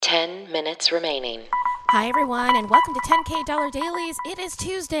10 minutes remaining. Hi, everyone, and welcome to 10K Dollar Dailies. It is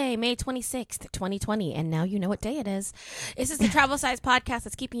Tuesday, May 26th, 2020, and now you know what day it is. This is the travel size podcast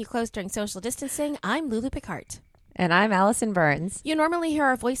that's keeping you close during social distancing. I'm Lulu Picard. And I'm Allison Burns. You normally hear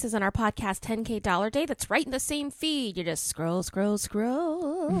our voices on our podcast 10K Dollar Day. That's right in the same feed. You just scroll,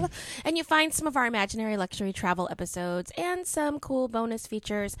 and you find some of our imaginary luxury travel episodes and some cool bonus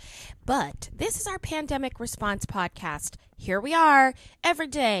features. But this is our pandemic response podcast. Here we are, every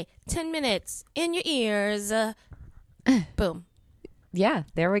day, 10 minutes in your ears. Boom. Yeah,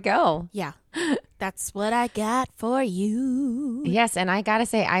 there we go. Yeah, that's what I got for you. Yes, and I got to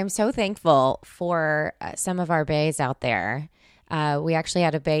say, I'm so thankful for some of our bays out there. We actually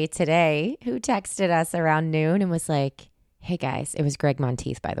had a bay today who texted us around noon and was like, hey, guys, it was Greg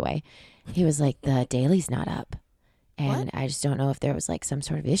Monteith, by the way. He was like, the daily's not up. And what? I just don't know if there was like some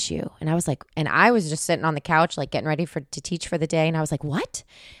sort of issue. And I was like, and I was just sitting on the couch, like getting ready to teach for the day. And I was like, what?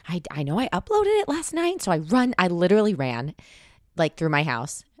 I know I uploaded it last night. So I literally ran like through my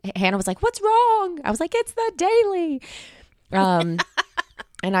house. Hannah was like, what's wrong? I was like, it's the daily.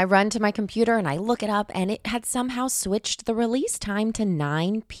 And I run to my computer and I look it up and it had somehow switched the release time to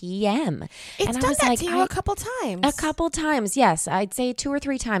 9 p.m. It's and done I was that like, to you a couple times. A couple times, yes. I'd say 2 or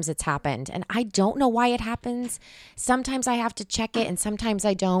 3 times it's happened. And I don't know why it happens. Sometimes I have to check it and sometimes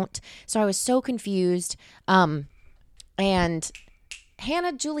I don't. So I was so confused. And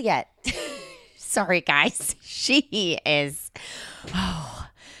Hannah Juliet, sorry guys, she is, oh,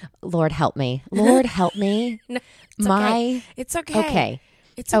 Lord help me. Lord help me. No, it's okay. Okay.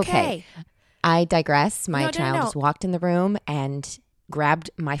 It's okay. I digress. My No. child just walked in the room and grabbed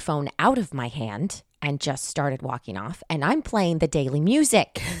my phone out of my hand and just started walking off. And I'm playing the daily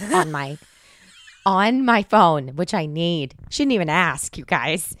music on my phone, which I need. She didn't even ask, you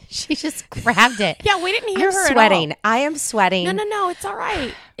guys. She just grabbed it. Yeah, we didn't hear I'm her sweating. at all. I am sweating. No. It's all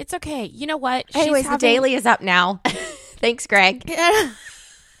right. It's okay. You know what? Anyways, the daily is up now. Thanks, Greg.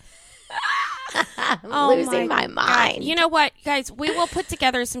 I'm losing my mind. God. You know what, guys? We will put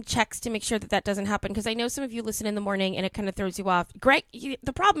together some checks to make sure that doesn't happen because I know some of you listen in the morning and it kind of throws you off. Greg,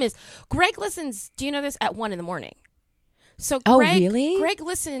 the problem is Greg listens, do you know this, at 1 a.m. So really? Greg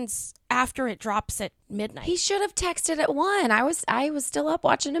listens after it drops at midnight. He should have texted at 1. I was still up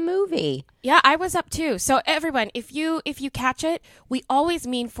watching a movie. Yeah, I was up too. So everyone, if you catch it, we always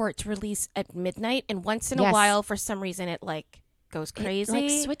mean for it to release at midnight, and once in a while, for some reason, it goes crazy.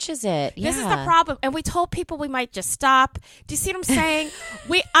 It switches it. Yeah. This is the problem. And we told people we might just stop. Do you see what I'm saying?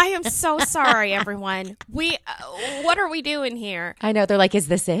 I am so sorry, everyone. What are we doing here? I know. They're like, is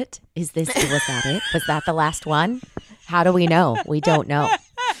this it? Was that it? Was that the last one? How do we know? We don't know.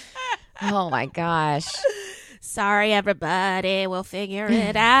 Oh my gosh. Sorry, everybody. We'll figure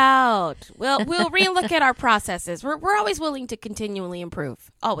it out. We'll relook at our processes. We're always willing to continually improve.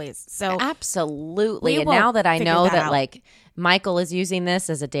 Always. So absolutely. And now that I know that Michael is using this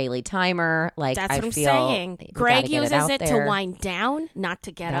as a daily timer, that's what I'm saying. Greg uses it to wind down, not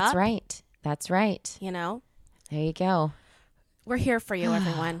to get up. That's right. You know? There you go. We're here for you,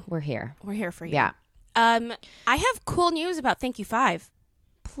 everyone. We're here for you. Yeah. I have cool news about Thank You 5.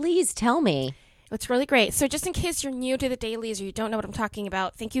 Please tell me. It's really great. So just in case you're new to the dailies or you don't know what I'm talking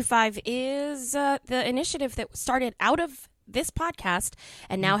about, Thank You 5 is the initiative that started out of this podcast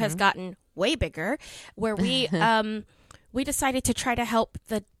and now has gotten way bigger, where we we decided to try to help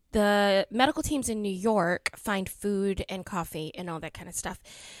the medical teams in New York find food and coffee and all that kind of stuff,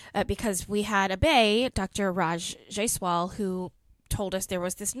 because we had a bae, Dr. Raj Jaiswal, who told us there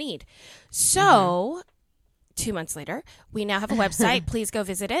was this need. So 2 months later, we now have a website. Please go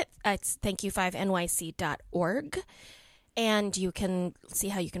visit it. It's thankyou5nyc.org. And you can see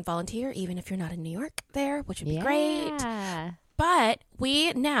how you can volunteer, even if you're not in New York there, which would be great. But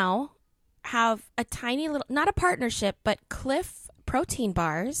we now have a tiny little, not a partnership, but Cliff Protein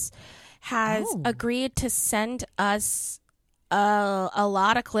Bars has agreed to send us a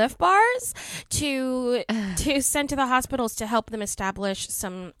lot of Cliff Bars to send to the hospitals to help them establish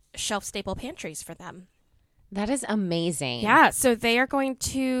some shelf staple pantries for them. That is amazing. Yeah, so they are going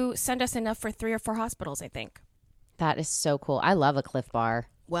to send us enough for 3 or 4 hospitals, I think. That is so cool. I love a Cliff Bar.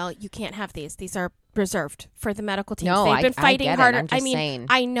 Well, you can't have these. These are reserved for the medical teams. No, They've been fighting harder. I mean, saying.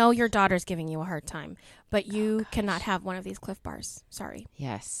 I know your daughter's giving you a hard time, but you cannot have one of these Cliff Bars. Sorry.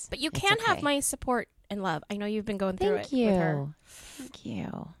 Yes. But you can have my support and love. I know you've been going through it with her. Thank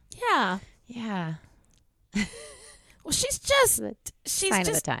you. Yeah. Yeah. Well, she's just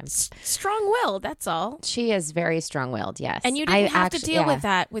strong-willed. That's all. She is very strong-willed. Yes, and you didn't have to deal with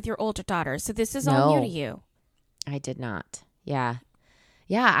that with your older daughter. So this is all new to you. I did not. Yeah.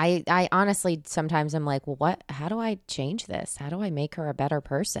 Yeah, I honestly sometimes I'm like, well, how do I change this? How do I make her a better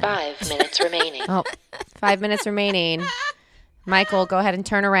person? 5 minutes remaining. Oh, 5 minutes remaining. Michael, go ahead and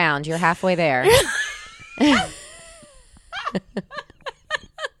turn around. You're halfway there.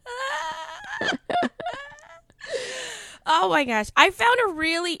 Oh my gosh. I found a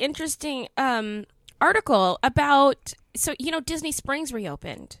really interesting article about, so Disney Springs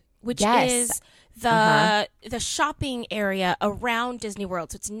reopened, which is the shopping area around Disney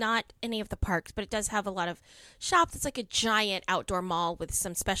World. So it's not any of the parks, but it does have a lot of shops. It's like a giant outdoor mall with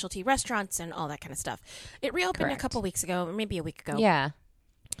some specialty restaurants and all that kind of stuff. It reopened a couple weeks ago, or maybe a week ago. Yeah.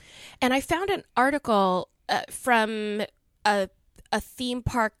 And I found an article from a theme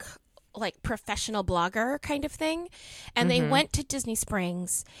park, like professional blogger kind of thing. And they went to Disney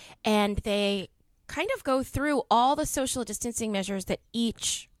Springs and they kind of go through all the social distancing measures that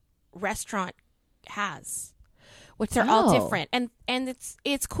each restaurant has, which they're all different. And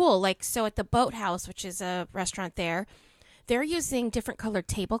it's cool. Like, so at the Boathouse, which is a restaurant there, they're using different colored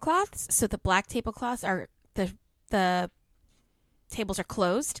tablecloths. So the black tablecloths are the tables are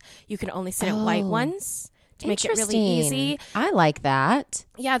closed. You can only sit at white ones to make it really easy. I like that.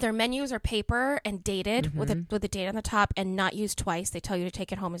 Yeah, their menus are paper and dated with the date on the top and not used twice. They tell you to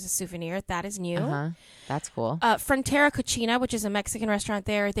take it home as a souvenir. That is new. That's cool. Frontera Cucina, which is a Mexican restaurant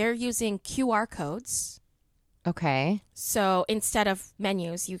there, they're using QR codes. Okay. So instead of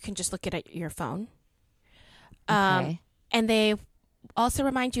menus, you can just look at your phone. Okay. And they also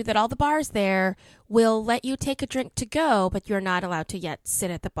remind you that all the bars there will let you take a drink to go, but you're not allowed to yet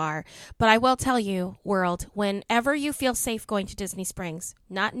sit at the bar. But I will tell you, world, whenever you feel safe going to Disney Springs,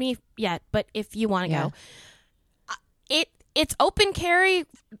 not me yet, but if you want to go, it's open carry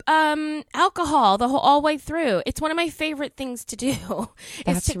alcohol all the way through. It's one of my favorite things to do.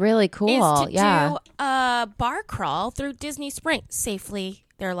 That's really cool. Is to do a bar crawl through Disney Springs safely.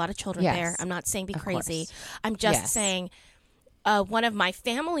 There are a lot of children there. I'm not saying be crazy. I'm just saying one of my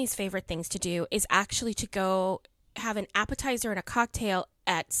family's favorite things to do is actually to go have an appetizer and a cocktail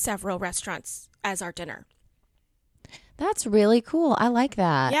at several restaurants as our dinner. That's really cool. I like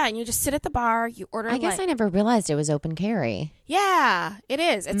that. Yeah, and you just sit at the bar, you order. I guess I never realized it was open carry. Yeah, it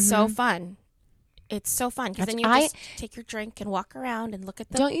is. It's so fun. It's so fun because then you just take your drink and walk around and look at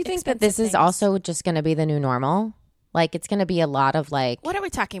the. Don't you think that this is also just going to be the new normal? Like, it's going to be a lot of like. What are we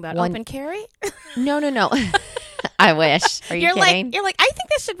talking about? Open carry? No. I wish. Are you kidding? You're like, I think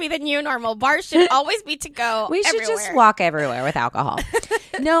this should be the new normal. Bars should always be to go. We should just walk everywhere with alcohol.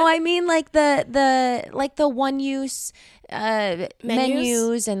 No, I mean like the one use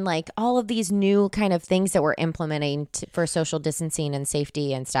menus and like all of these new kind of things that we're implementing for social distancing and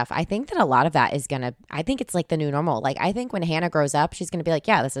safety and stuff. I think that a lot of that is I think it's like the new normal. Like, I think when Hannah grows up, she's gonna be like,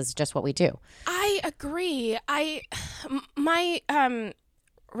 yeah, this is just what we do. I agree. My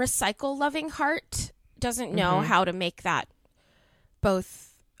recycle loving heart doesn't know how to make that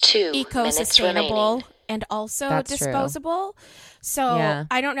both 2 eco-sustainable and also disposable. True. So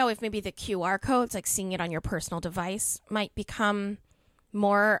I don't know if maybe the QR codes, like seeing it on your personal device, might become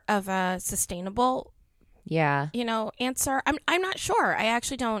more of a sustainable, answer. I'm not sure. I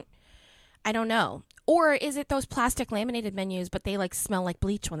actually don't. I don't know. Or is it those plastic laminated menus, but they like smell like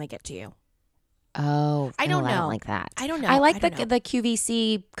bleach when they get to you? Oh, I don't know. I don't like that. I don't know. I like the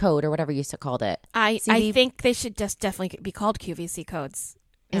QVC code or whatever you used to called it. I think they should just definitely be called QVC codes.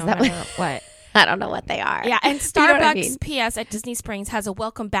 Is that what? I don't know what they are. Yeah, and Starbucks, P.S. at Disney Springs has a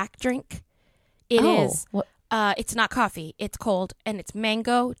welcome back drink. It is. It's not coffee. It's cold, and it's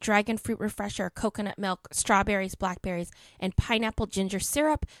mango, dragon fruit refresher, coconut milk, strawberries, blackberries, and pineapple ginger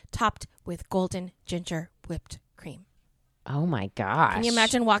syrup topped with golden ginger whipped cream. Oh my gosh. Can you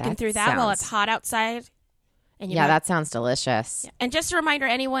imagine walking through that while it's hot outside? And that sounds delicious. Yeah. And just a reminder,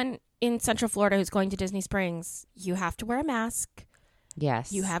 anyone in Central Florida who's going to Disney Springs, you have to wear a mask.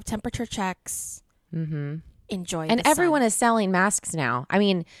 Yes. You have temperature checks. Mm-hmm. Enjoy And everyone is selling masks now. I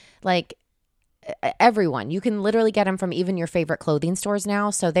mean, like, everyone. You can literally get them from even your favorite clothing stores now.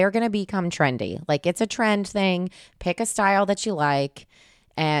 So they're going to become trendy. Like, it's a trend thing. Pick a style that you like.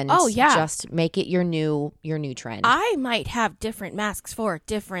 And just make it your new trend. I might have different masks for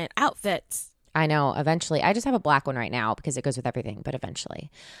different outfits. I know. Eventually. I just have a black one right now because it goes with everything. But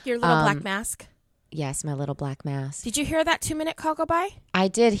eventually. Your little black mask? Yes, my little black mask. Did you hear that 2-minute call go by? I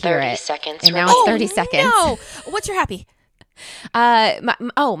did hear 30 it. seconds. And now it's 30 seconds. No. What's your happy?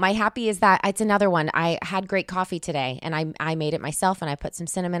 My happy is that it's another one. I had great coffee today, and I made it myself, and I put some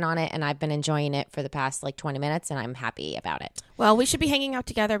cinnamon on it, and I've been enjoying it for the past 20 minutes, and I'm happy about it. Well, we should be hanging out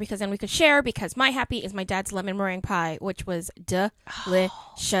together because then we could share. Because my happy is my dad's lemon meringue pie, which was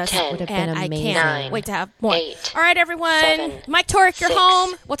delicious, 10, would have been and I amazing. can't wait to have more. 8, All right, everyone. 7, Mike Torek, you're 6,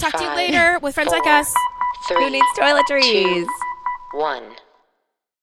 home. We'll talk to you 5, later with friends like 4, us. 3, Who needs toiletries? 2, 1.